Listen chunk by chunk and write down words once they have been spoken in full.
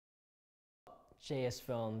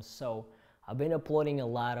JSFILMZ. So I've been uploading a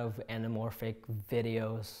lot of anamorphic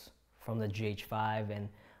videos from the GH5 and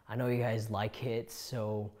I know you guys like it.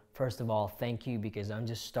 So first of all, thank you, because I'm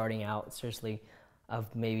just starting out. Seriously,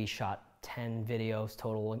 I've maybe shot 10 videos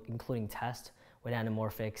total, including test with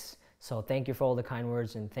anamorphics. So thank you for all the kind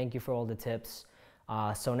words and thank you for all the tips.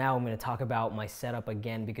 So now I'm going to talk about my setup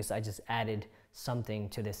again, because I just added something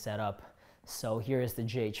to this setup. So here is the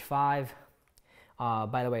GH5.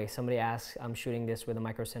 By the way, somebody asked, I'm shooting this with a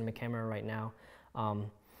micro cinema camera right now.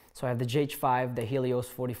 So I have the GH5, the Helios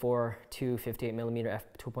 44 to 58mm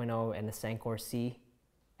f2.0, and the Sankor C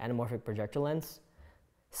anamorphic projector lens.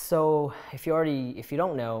 So if you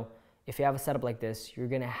don't know, if you have a setup like this, you're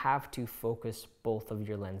gonna have to focus both of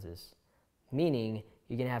your lenses. Meaning,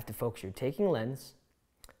 you're gonna have to focus your taking lens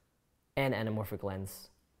and anamorphic lens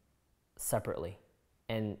separately.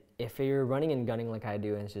 And if you're running and gunning like I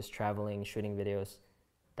do and it's just traveling, shooting videos,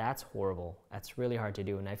 that's horrible. That's really hard to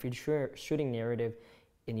do. And if you're shooting narrative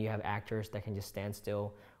and you have actors that can just stand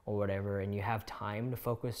still or whatever, and you have time to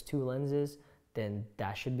focus two lenses, then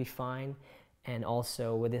that should be fine. And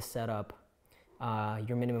also with this setup,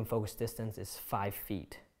 your minimum focus distance is 5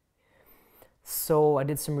 feet. So I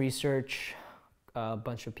did some research. A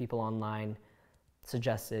bunch of people online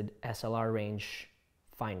suggested Slrmagic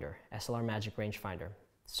Rangefinder.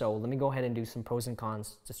 So let me go ahead and do some pros and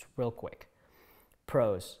cons just real quick.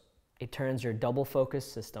 Pros: it turns your double focus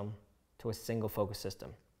system to a single focus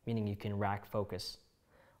system, meaning you can rack focus.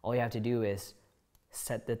 All you have to do is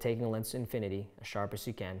set the taking lens to infinity, as sharp as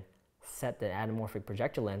you can, set the anamorphic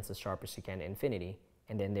projector lens as sharp as you can to infinity,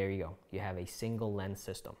 and then there you go. You have a single lens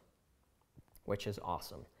system, which is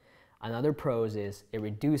awesome. Another pros is it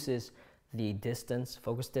reduces the distance,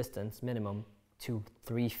 focus distance minimum, to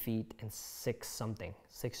 3 feet and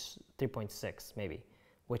 3.6 maybe,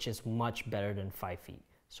 which is much better than 5 feet.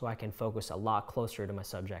 So I can focus a lot closer to my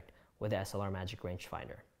subject with the Slrmagic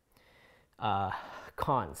Rangefinder.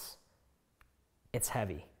 Cons: it's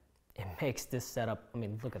heavy. It makes this setup, I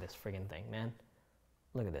mean, look at this friggin' thing, man.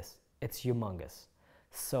 Look at this, it's humongous.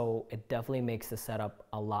 So it definitely makes the setup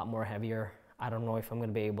a lot more heavier. I don't know if I'm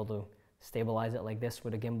gonna be able to stabilize it like this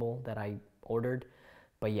with a gimbal that I ordered,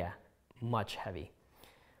 but yeah, much heavy.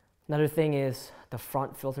 Another thing is the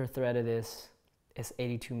front filter thread of this is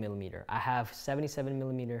 82mm. I have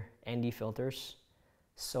 77mm ND filters,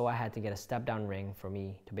 so I had to get a step down ring for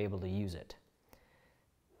me to be able to use it.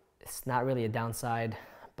 It's not really a downside,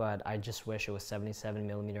 but I just wish it was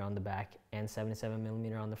 77mm on the back and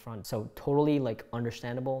 77mm on the front. So totally like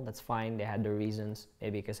understandable, that's fine. They had their reasons,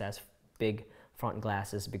 maybe because it has big front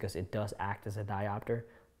glasses, because it does act as a diopter.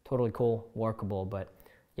 Totally cool, workable, but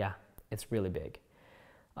yeah, it's really big.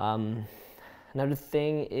 Another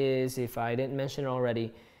thing is, if I didn't mention it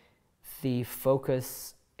already, the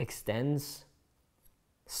focus extends.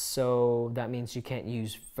 So that means you can't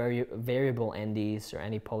use variable NDs or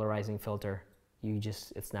any polarizing filter.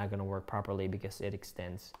 It's not gonna work properly because it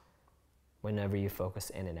extends whenever you focus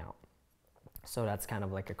in and out. So that's kind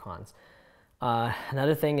of like a cons.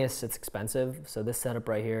 Another thing is it's expensive. So this setup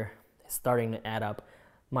right here is starting to add up.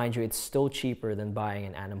 Mind you, it's still cheaper than buying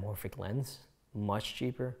an anamorphic lens, much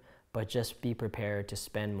cheaper, but just be prepared to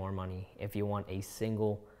spend more money if you want a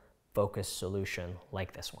single focus solution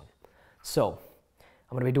like this one. So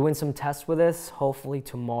I'm gonna be doing some tests with this, hopefully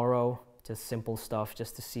tomorrow, just simple stuff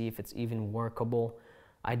just to see if it's even workable.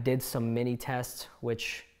 I did some mini tests,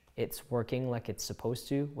 which it's working like it's supposed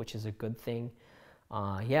to, which is a good thing.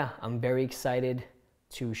 Yeah, I'm very excited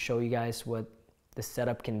to show you guys what the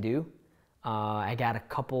setup can do. I got a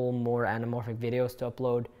couple more anamorphic videos to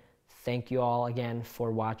upload. Thank you all again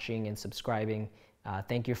for watching and subscribing.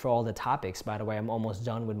 Thank you for all the topics. By the way, I'm almost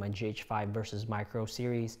done with my GH5 versus micro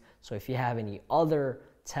series. So if you have any other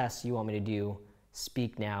tests you want me to do,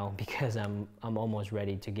 speak now, because I'm almost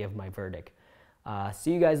ready to give my verdict.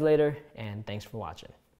 See you guys later, and thanks for watching.